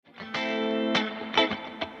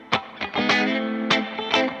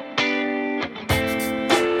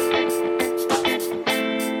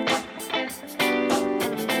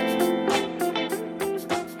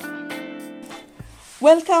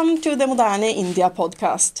Welcome to the Moderne India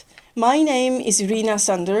podcast. My name is Rina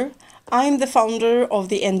Sander. I'm the founder of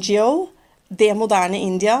the NGO, Det Moderne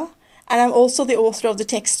India, and I'm also the author of the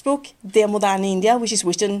textbook, Det Moderne India, which is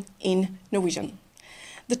written in Norwegian.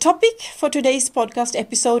 The topic for today's podcast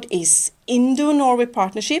episode is Indo-Norway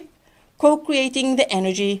Partnership, co-creating the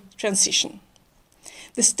energy transition.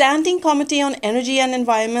 The Standing Committee on Energy and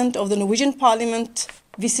Environment of the Norwegian Parliament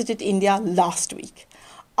visited India last week.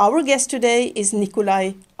 Our guest today is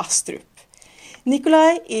Nikolai Astrup.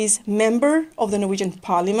 Nikolai is member of the Norwegian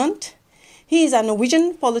Parliament. He is a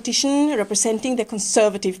Norwegian politician representing the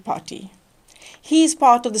Conservative Party. He is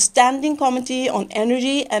part of the Standing Committee on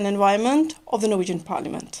Energy and Environment of the Norwegian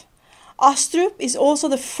Parliament. Astrup is also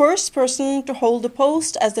the first person to hold the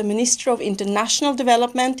post as the Minister of International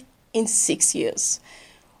Development in 6 years.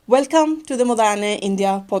 Welcome to the Moderne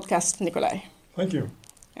India podcast, Nikolai. Thank you.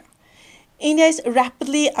 India is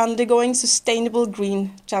rapidly undergoing sustainable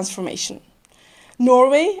green transformation.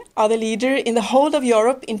 Norway are the leader in the whole of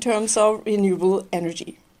Europe in terms of renewable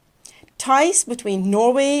energy. Ties between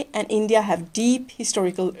Norway and India have deep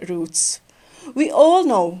historical roots. We all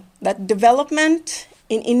know that development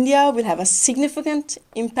in India will have a significant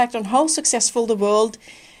impact on how successful the world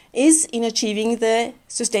is in achieving the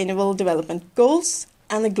Sustainable Development Goals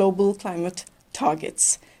and the global climate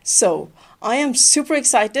targets. So, I am super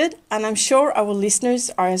excited, and I'm sure our listeners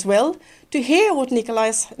are as well, to hear what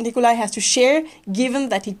Nikolai has to share, given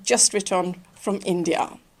that he just returned from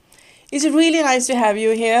India. It's really nice to have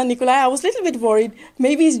you here, Nikolai. I was a little bit worried.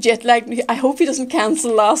 Maybe he's jet lagged. I hope he doesn't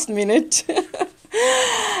cancel last minute.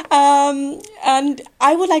 And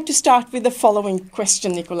I would like to start with the following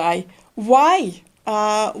question, Nikolai. Why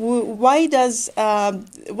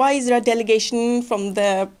is there a delegation from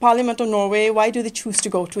the Parliament of Norway? Why do they choose to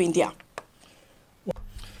go to India?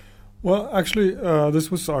 Well, actually, this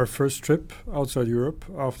was our first trip outside Europe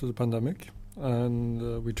after the pandemic,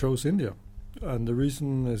 and we chose India. And the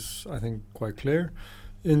reason is, I think, quite clear.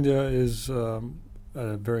 India is a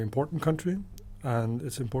very important country, and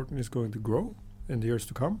it's going to grow in the years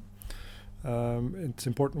to come. It's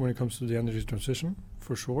important when it comes to the energy transition,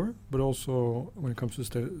 for sure, but also when it comes to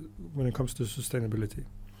sustainability.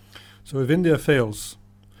 So if India fails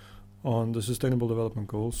on the Sustainable Development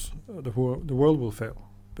Goals, the world will fail,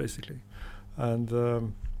 basically. And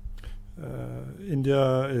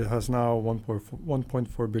India has now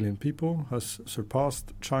 1.4 billion people, has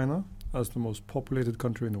surpassed China as the most populated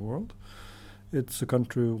country in the world. It's a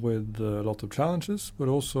country with a lot of challenges, but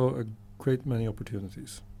also a great many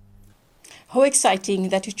opportunities. How exciting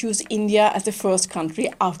that you choose India as the first country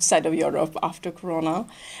outside of Europe after Corona.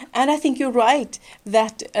 And I think you're right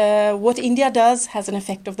that what India does has an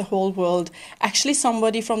effect of the whole world. Actually,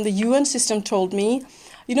 somebody from the UN system told me,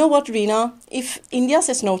 you know what, Rina, if India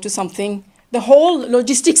says no to something, the whole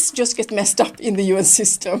logistics just get messed up in the UN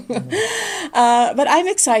system. But I'm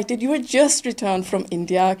excited. You had just returned from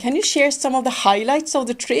India. Can you share some of the highlights of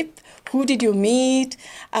the trip? Who did you meet?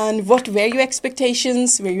 And what were your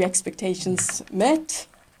expectations? Were your expectations met?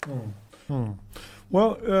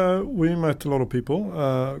 Well, we met a lot of people,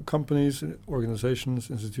 companies, organizations,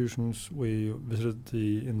 institutions. We visited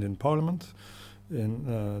the Indian Parliament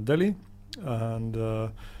in Delhi, and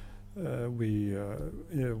we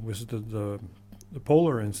visited the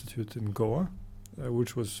Polar Institute in Goa,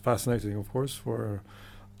 which was fascinating, of course, for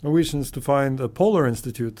Norwegians to find a Polar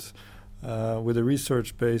Institute with a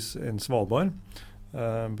research base in Svalbard,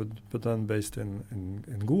 but then based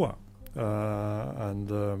in Goa. And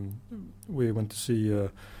we went to see,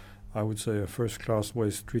 I would say, a first-class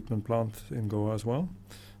waste treatment plant in Goa as well.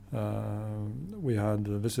 We had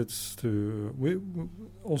visits to... We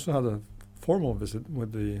also had a formal visit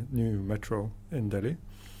with the new metro in Delhi,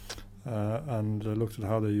 and looked at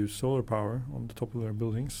how they use solar power on the top of their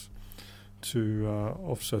buildings to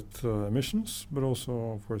offset emissions, but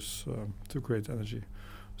also, of course, to create energy.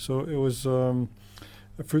 So it was a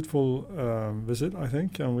fruitful visit, I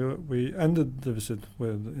think, and we ended the visit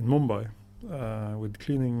in Mumbai with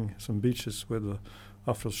cleaning some beaches with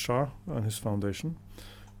Afroz Shah and his foundation.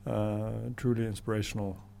 Truly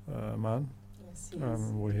inspirational man,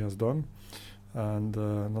 and what he has done, and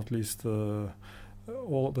not least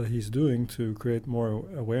all that he's doing to create more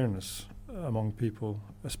awareness among people,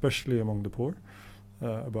 especially among the poor,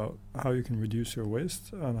 about how you can reduce your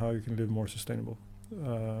waste and how you can live more sustainable.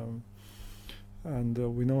 And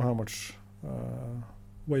we know how much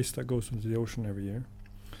waste that goes into the ocean every year,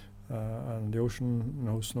 and the ocean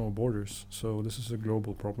knows no borders, so this is a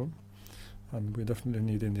global problem, and we definitely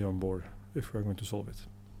need India on board if we're going to solve it.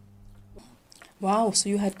 Wow, so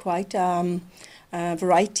you had quite a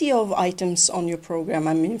variety of items on your program.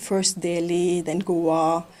 I mean, first Delhi, then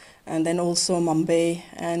Goa, and then also Mumbai,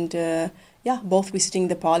 and both visiting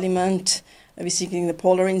the parliament, visiting the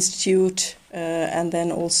Polar Institute, and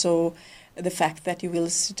then also the fact that you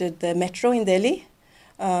visited the metro in Delhi,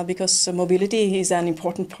 because mobility is an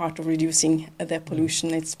important part of reducing the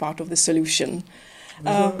pollution. It's part of the solution.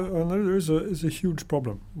 There is a huge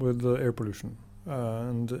problem with air pollution.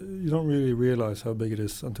 And you don't really realize how big it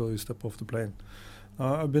is until you step off the plane.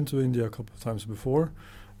 I've been to India a couple of times before,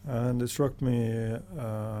 and it struck me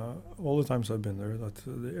all the times I've been there that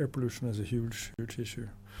the air pollution is a huge issue.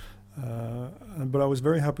 But I was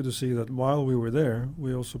very happy to see that while we were there,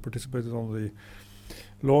 we also participated on the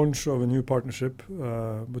launch of a new partnership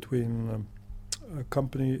between a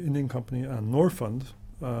company, Indian company, and Norfund,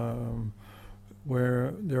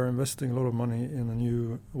 where they're investing a lot of money in a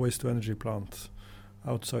new waste-to-energy plant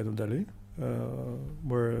outside of Delhi,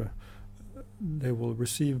 where they will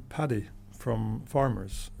receive paddy from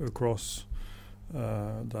farmers across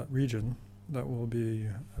that region that will be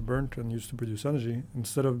burnt and used to produce energy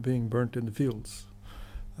instead of being burnt in the fields.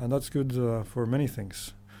 And that's good for many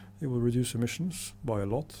things. It will reduce emissions by a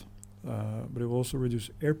lot, but it will also reduce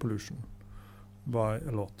air pollution by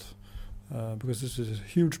a lot, because this is a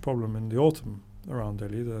huge problem in the autumn around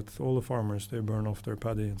Delhi, that all the farmers, they burn off their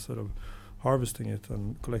paddy instead of harvesting it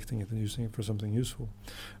and collecting it and using it for something useful.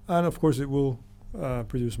 And of course it will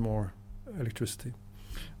produce more electricity.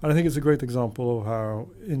 And I think it's a great example of how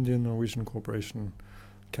Indian-Norwegian cooperation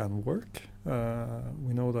can work.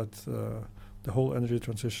 We know that the whole energy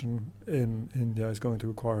transition in India is going to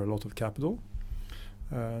require a lot of capital.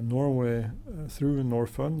 Norway, through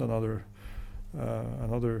Norfund and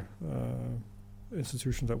other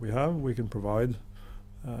institutions that we have, we can provide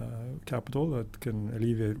capital that can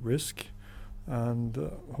alleviate risk, and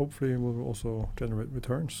hopefully will also generate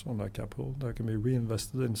returns on that capital that can be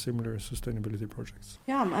reinvested in similar sustainability projects.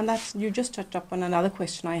 Yeah, and that's, you just touched up on another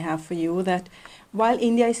question I have for you, that while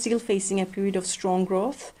India is still facing a period of strong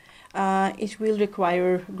growth, it will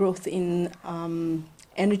require growth in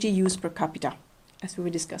energy use per capita, as we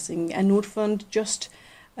were discussing. And Norfund just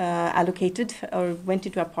allocated or went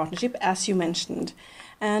into a partnership, as you mentioned.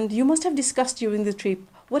 And you must have discussed during the trip,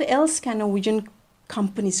 what else can Norwegian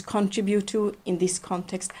companies contribute to in this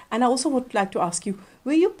context? And I also would like to ask you,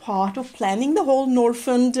 were you part of planning the whole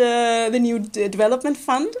Norfund, the new development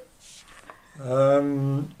fund?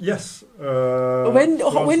 Yes. When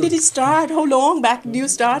did it start? How long back did you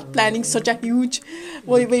start planning such a huge...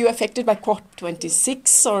 Were you affected by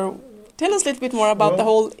COP26? Or tell us a little bit more about the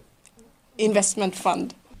whole investment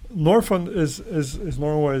fund. Norfund is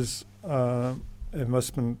Norway's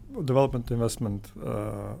development investment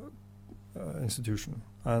institution,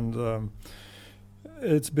 and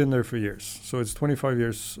it's been there for years. So it's 25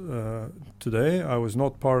 years today. I was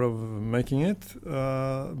not part of making it,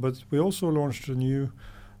 but we also launched a new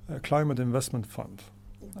climate investment fund,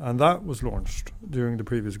 and that was launched during the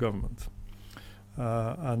previous government.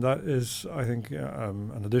 And that is, I think,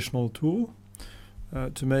 an additional tool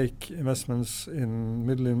to make investments in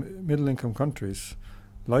middle-income countries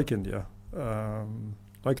like India,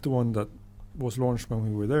 like the one that was launched when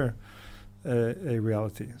we were there, a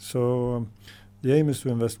reality. So the aim is to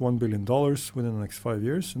invest $1 billion within the next 5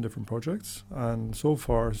 years in different projects, and so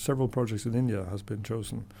far several projects in India has been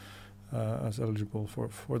chosen as eligible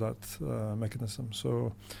for that mechanism.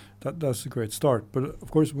 So that's a great start. But of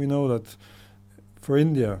course we know that for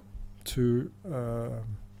India to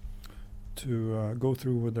go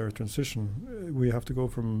through with their transition, we have to go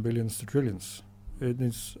from billions to trillions. It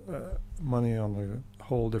needs money on a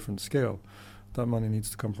whole different scale. That money needs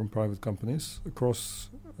to come from private companies across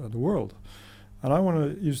the world. And I want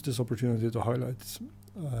to use this opportunity to highlight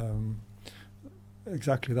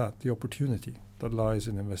exactly that, the opportunity that lies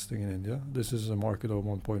in investing in India. This is a market of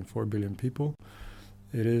 1.4 billion people.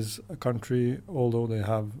 It is a country, although they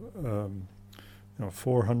have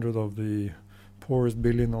 400 of the poorest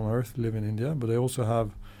billion on earth live in India, but they also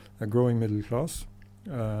have a growing middle class.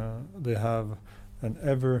 They have an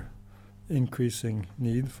ever increasing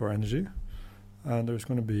need for energy, and there's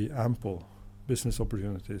going to be ample business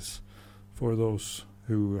opportunities for those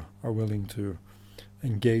who are willing to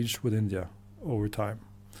engage with India over time.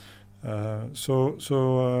 So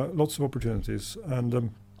lots of opportunities,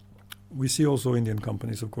 and we see also Indian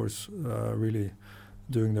companies, of course, really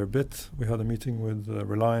doing their bit. We had a meeting with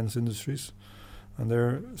Reliance Industries, and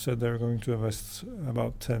they said they're going to invest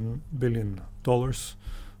about $10 billion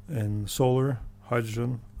in solar,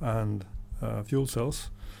 hydrogen, and fuel cells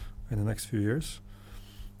in the next few years.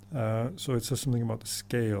 So it says something about the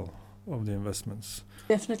scale of the investments.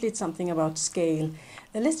 Definitely it's something about scale.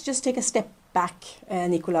 Let's just take a step back,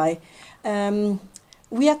 Nikolai.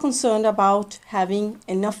 We are concerned about having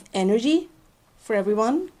enough energy for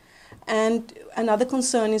everyone. And another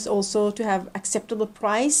concern is also to have acceptable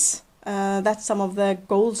price. That's some of the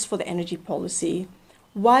goals for the energy policy.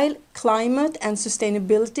 While climate and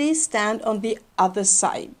sustainability stand on the other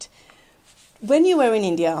side. When you were in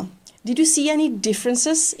India, did you see any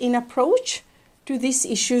differences in approach to these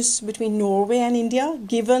issues between Norway and India,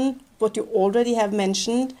 given what you already have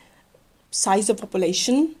mentioned, size of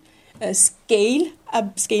population,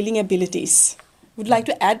 scaling abilities? Would you like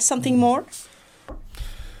to add something more?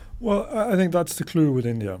 Well, I think that's the clue with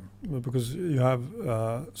India, because you have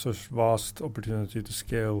such vast opportunity to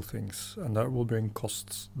scale things, and that will bring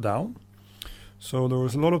costs down. So there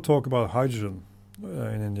was a lot of talk about hydrogen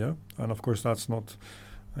in India, and of course that's not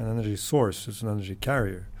an energy source, it's an energy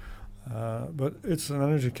carrier. But it's an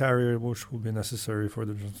energy carrier which will be necessary for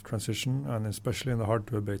the transition, and especially in the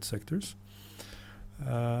hard-to-abate sectors.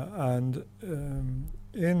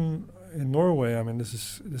 In Norway, I mean, this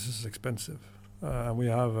is expensive. We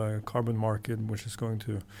have a carbon market which is going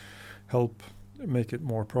to help make it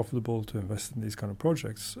more profitable to invest in these kind of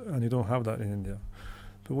projects, and you don't have that in India.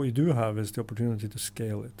 But what you do have is the opportunity to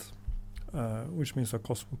scale it, which means that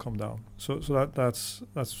costs will come down. So that's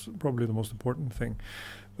probably the most important thing.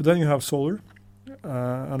 But then you have solar,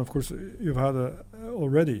 and of course you've had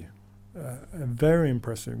already a very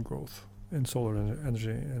impressive growth in solar energy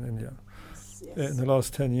in India. Yes. In the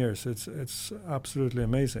last 10 years. It's absolutely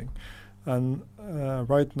amazing. And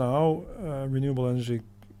right now, renewable energy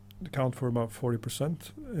account for about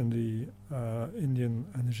 40% in the Indian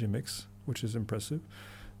energy mix, which is impressive.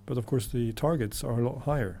 But of course, the targets are a lot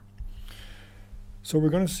higher. So we're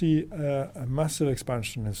going to see a massive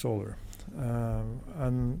expansion in solar.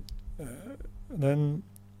 Then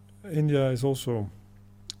India is also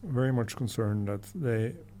very much concerned that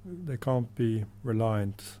they can't be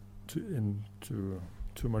reliant to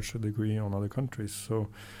too much a degree on other countries. So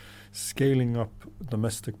scaling up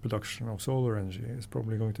domestic production of solar energy is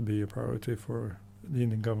probably going to be a priority for the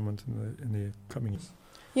Indian government in the coming years.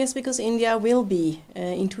 Yes, because India will be,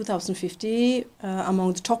 in 2050,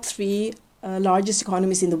 among the top 3 largest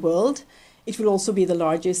economies in the world. It will also be the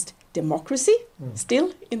largest democracy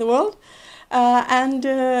still in the world. And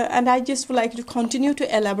I just would like to continue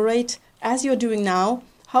to elaborate, as you're doing now,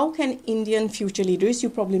 how can Indian future leaders, you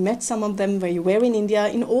probably met some of them where you were in India,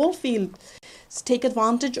 in all fields, take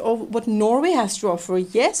advantage of what Norway has to offer.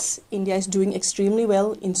 Yes, India is doing extremely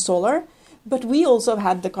well in solar, but we also have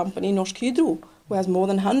had the company Norsk Hydro, who has more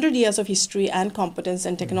than 100 years of history and competence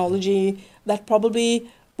and technology that probably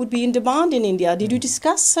would be in demand in India. Did you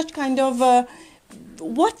discuss such kind of,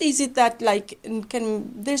 what is it that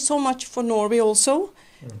there's so much for Norway also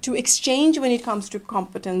to exchange when it comes to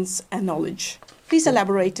competence and knowledge? Please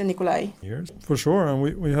elaborate, Nikolai. Yes, for sure, and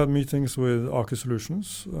we had meetings with Aker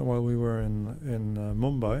Solutions while we were in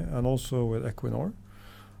Mumbai, and also with Equinor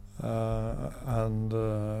and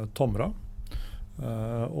Tomra,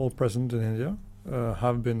 all present in India,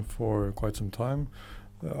 have been for quite some time.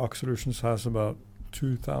 Aker Solutions has about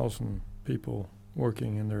 2,000 people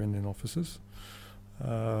working in their Indian offices,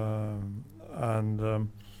 and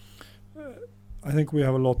I think we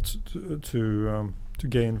have a lot to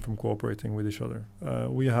gain from cooperating with each other.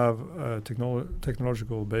 We have a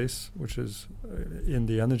technological base, which is in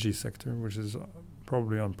the energy sector, which is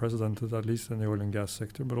probably unprecedented, at least in the oil and gas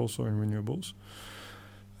sector, but also in renewables.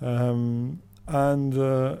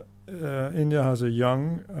 India has a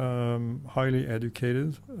young, highly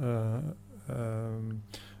educated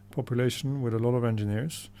population with a lot of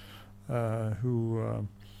engineers who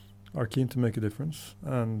are keen to make a difference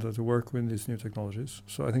and to work with these new technologies.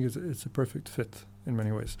 So I think it's a perfect fit in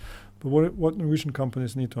many ways. But what Norwegian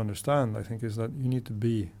companies need to understand, I think, is that you need to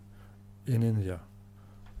be in India.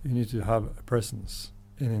 You need to have a presence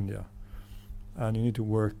in India. And you need to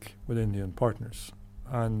work with Indian partners.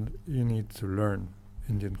 And you need to learn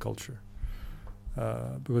Indian culture.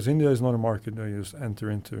 Because India is not a market that you just enter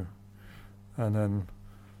into and then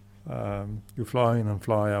you fly in and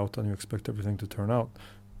fly out and you expect everything to turn out.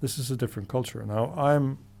 This is a different culture. Now,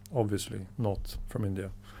 I'm obviously not from India,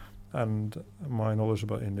 and my knowledge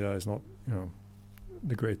about India is not,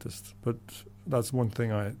 the greatest. But that's one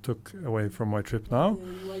thing I took away from my trip now.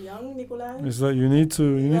 You are young, Nikolai. Is that you need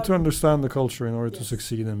to understand the culture in order to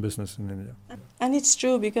succeed in business in India. And it's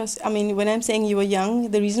true because, when I'm saying you are young,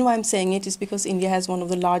 the reason why I'm saying it is because India has one of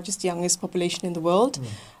the youngest population in the world.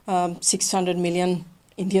 600 million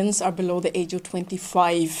Indians are below the age of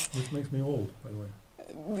 25. Which makes me old, by the way.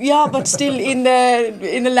 Yeah, but still in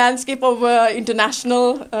the landscape of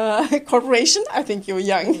international corporation, I think you're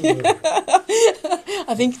young.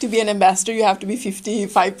 I think to be an ambassador, you have to be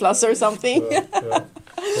 55 plus or something.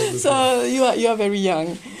 So you are very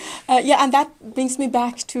young. Yeah, and that brings me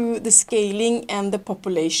back to the scaling and the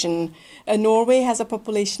population. Norway has a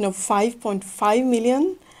population of 5.5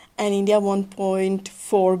 million and India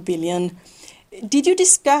 1.4 billion. Did you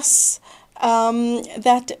discuss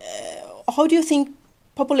that? How do you think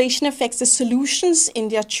population affects the solutions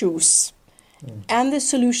India choose and the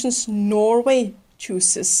solutions Norway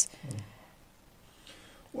chooses?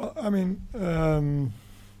 Well, I mean,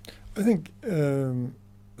 I think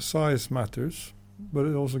size matters, but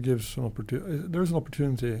it also gives an opportunity. There's an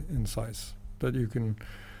opportunity in size that you can,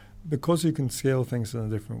 because you can scale things in a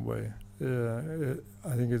different way.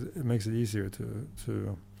 I think it makes it easier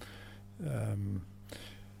to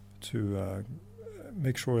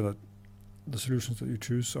make sure that the solutions that you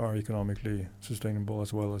choose are economically sustainable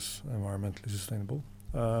as well as environmentally sustainable.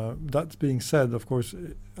 That being said, of course,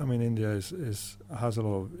 I mean, India has a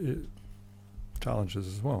lot of challenges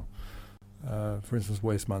as well. For instance,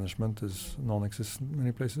 waste management is non-existent in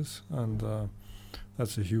many places, and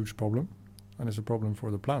that's a huge problem, and it's a problem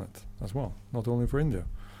for the planet as well, not only for India.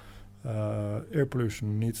 Air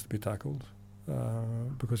pollution needs to be tackled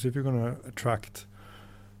because if you're going to attract,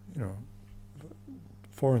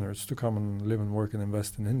 foreigners to come and live and work and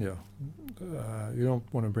invest in India, you don't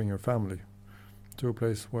want to bring your family to a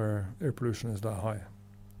place where air pollution is that high,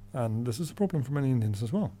 and this is a problem for many Indians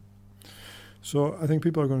as well. So I think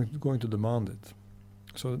people are going to demand it.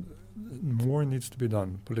 So more needs to be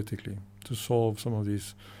done politically to solve some of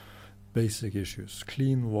these basic issues: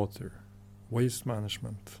 clean water, waste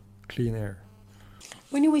management, clean air.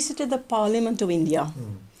 When you visited the Parliament of India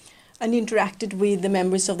and interacted with the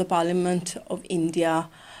members of the Parliament of India,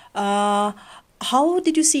 how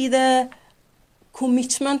did you see the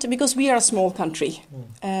commitment? Because we are a small country,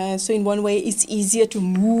 so in one way it's easier to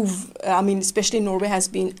move. I mean, especially Norway has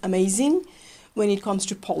been amazing when it comes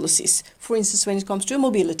to policies. For instance, when it comes to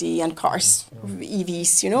mobility and cars,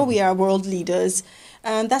 EVs, we are world leaders.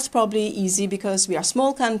 And that's probably easy because we are a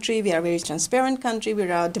small country, we are a very transparent country, we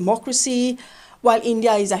are a democracy, while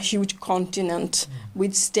India is a huge continent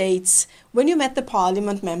with states. When you met the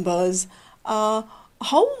parliament members,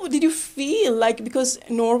 how did you feel? Because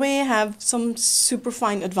Norway have some super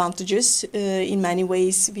fine advantages in many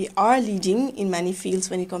ways. We are leading in many fields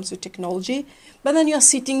when it comes to technology. But then you're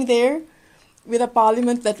sitting there with a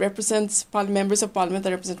parliament that represents members of parliament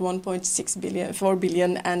that represent 1.6 billion, 4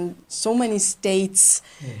 billion, and so many states.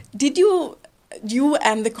 Did you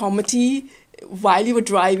and the committee, while you were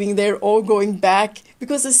driving there or going back,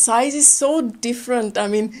 because the size is so different? I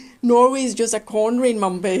mean, Norway is just a corner in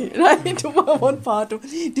Mumbai, right? One part of.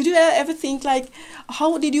 Did you ever think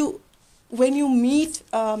how did you, when you meet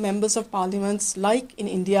members of parliaments like in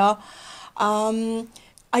India?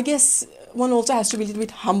 I guess one also has to be a little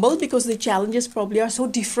bit humble because the challenges probably are so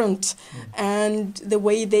different, and the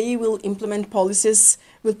way they will implement policies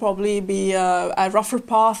will probably be a rougher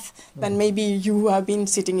path than maybe you have been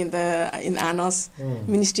sitting in Anna's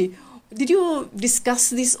ministry. Did you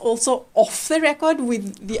discuss this also off the record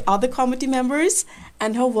with the other committee members,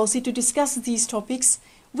 and how was it to discuss these topics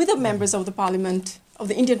with the members of the parliament, of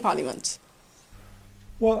the Indian parliament?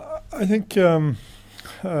 Well, I think there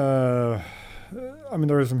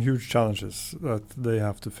are some huge challenges that they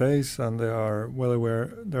have to face, and they are well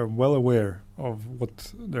aware. They're well aware of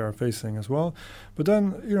what they are facing as well. But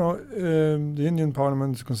then, the Indian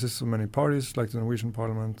Parliament consists of many parties, like the Norwegian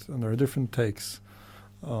Parliament, and there are different takes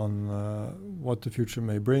on what the future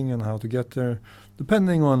may bring and how to get there,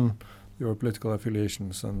 depending on your political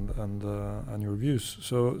affiliations and your views.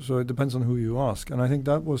 So it depends on who you ask, and I think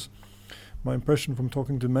that was my impression from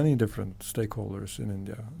talking to many different stakeholders in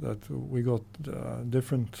India, that we got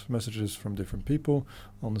different messages from different people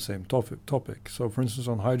on the same topic. So, for instance,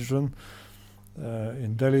 on hydrogen,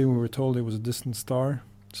 in Delhi we were told it was a distant star,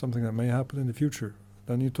 something that may happen in the future.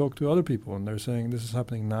 Then you talk to other people and they're saying this is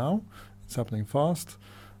happening now, it's happening fast,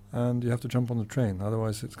 and you have to jump on the train,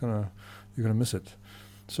 otherwise you're gonna miss it.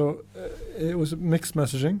 So it was mixed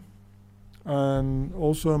messaging, and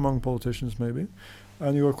also among politicians maybe.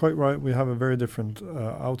 And you are quite right, we have a very different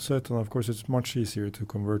outset, and of course it's much easier to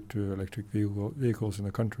convert to electric vehicles in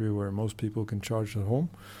a country where most people can charge at home,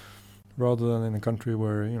 rather than in a country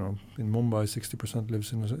where, in Mumbai 60%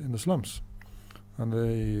 lives in the slums. And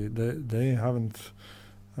they haven't,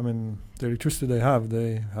 the electricity they have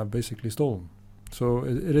basically stolen. So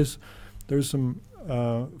there is some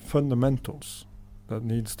fundamentals that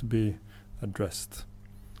needs to be addressed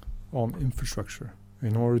on infrastructure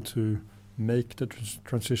in order to make the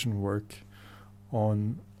transition work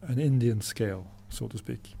on an Indian scale, so to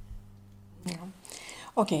speak. Yeah.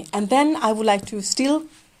 Okay, and then I would like to still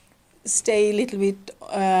stay a little bit,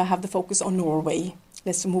 have the focus on Norway.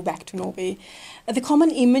 Let's move back to Norway. The common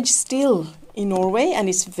image still in Norway, and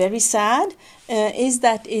it's very sad, is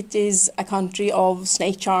that it is a country of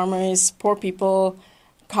snake charmers, poor people,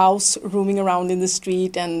 cows roaming around in the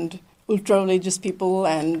street, and ultra-religious people,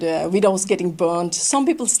 and widows getting burnt. Some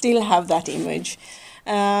people still have that image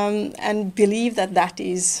and believe that that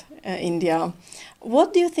is India.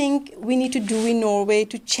 What do you think we need to do in Norway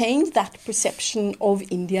to change that perception of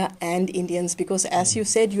India and Indians? Because as you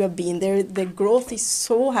said, you have been there, the growth is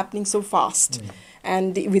happening so fast.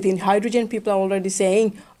 And within hydrogen, people are already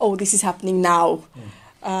saying, oh, this is happening now.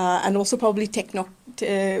 And also probably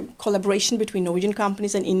collaboration between Norwegian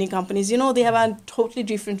companies and Indian companies. You know, they have a totally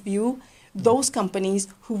different view. Those companies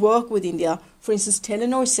who work with India, for instance,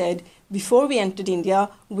 Telenor said, before we entered India,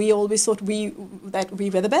 we always thought that we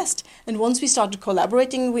were the best. And once we started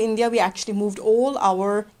collaborating with India, we actually moved all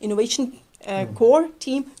our innovation core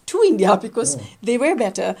team to India because they were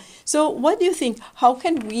better. So what do you think? How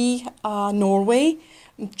can we, Norway,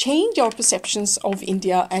 change our perceptions of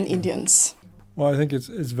India and Indians? Well, I think it's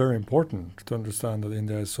very important to understand that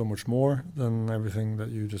India is so much more than everything that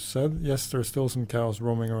you just said. Yes, there's still some cows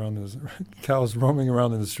roaming around in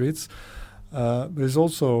the streets, but it's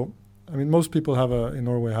also, I mean, most people in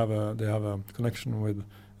Norway have a connection with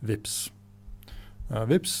Vipps.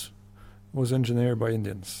 Vipps was engineered by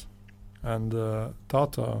Indians, and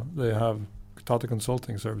Tata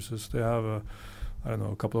Consulting Services. They have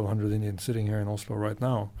a couple of hundred Indians sitting here in Oslo right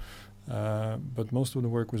now. But most of the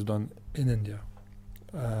work was done in India.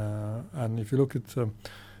 And if you look at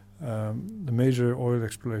the major oil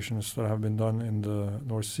explorations that have been done in the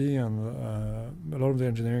North Sea, and a lot of the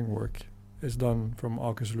engineering work is done from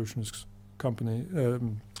Aker Solutions company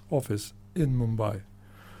office in Mumbai.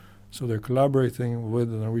 So they're collaborating with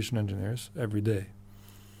the Norwegian engineers every day.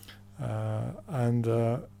 And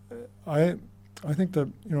I think that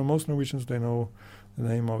most Norwegians, they know the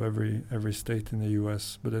name of every state in the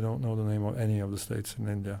U.S., but they don't know the name of any of the states in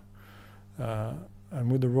India. And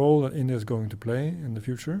with the role that India is going to play in the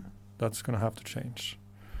future, that's going to have to change.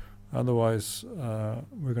 Otherwise,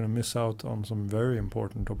 we're going to miss out on some very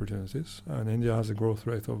important opportunities. And India has a growth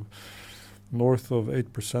rate of north of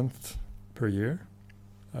 8% per year.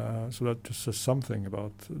 So that just says something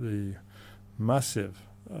about the massive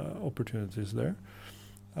opportunities there.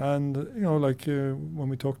 And, when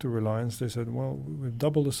we talked to Reliance, they said, well, we've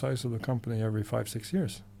doubled the size of the company every 5-6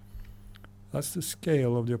 years. That's the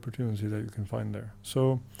scale of the opportunity that you can find there.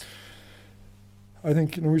 So I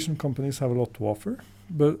think Norwegian companies have a lot to offer,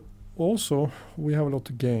 but also we have a lot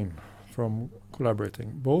to gain from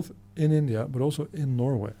collaborating, both in India, but also in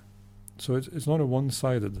Norway. So it's not a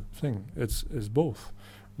one-sided thing. It's both.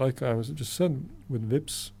 Like I just said with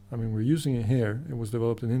Vipps, I mean, we're using it here. It was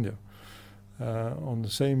developed in India. On the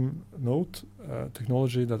same note,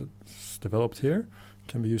 technology that's developed here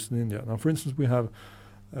can be used in India. Now, for instance, we have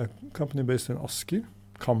a company based in Asker,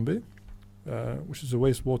 Cambi, which is a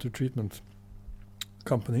wastewater treatment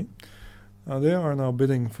company. They are now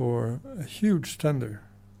bidding for a huge tender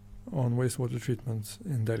on wastewater treatment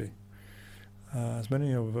in Delhi, as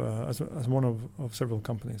one of several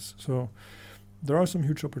companies. So there are some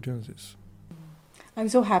huge opportunities. I'm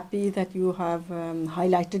so happy that you have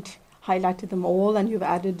highlighted them all, and you've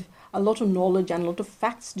added a lot of knowledge and a lot of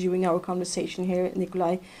facts during our conversation here,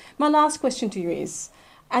 Nikolai. My last question to you is,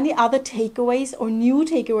 any other takeaways or new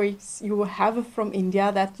takeaways you have from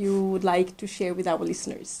India that you would like to share with our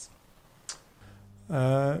listeners?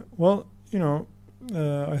 I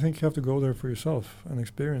think you have to go there for yourself and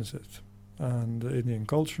experience it. And the Indian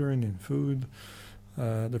culture, Indian food,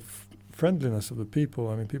 the friendliness of the people.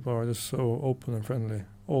 I mean, people are just so open and friendly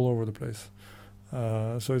all over the place.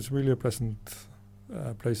 So it's really a pleasant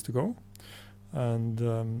place to go. And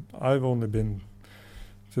I've only been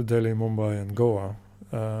to Delhi, Mumbai and Goa.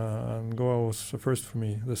 And Goa was the first for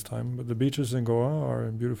me this time. But the beaches in Goa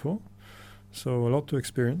are beautiful. So a lot to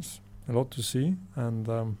experience, a lot to see.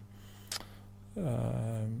 And,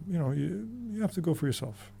 you have to go for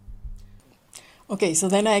yourself. Okay, so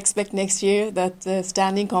then I expect next year that the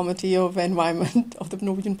Standing Committee of Environment of the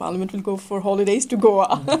Norwegian Parliament will go for holidays to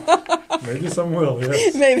Goa. Maybe some will,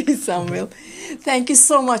 yes. Maybe some will. Thank you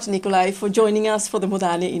so much, Nikolai, for joining us for the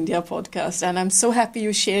Moderne India podcast. And I'm so happy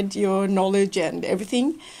you shared your knowledge and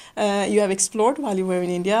everything you have explored while you were in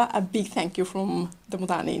India. A big thank you from the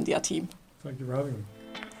Moderne India team. Thank you for having me.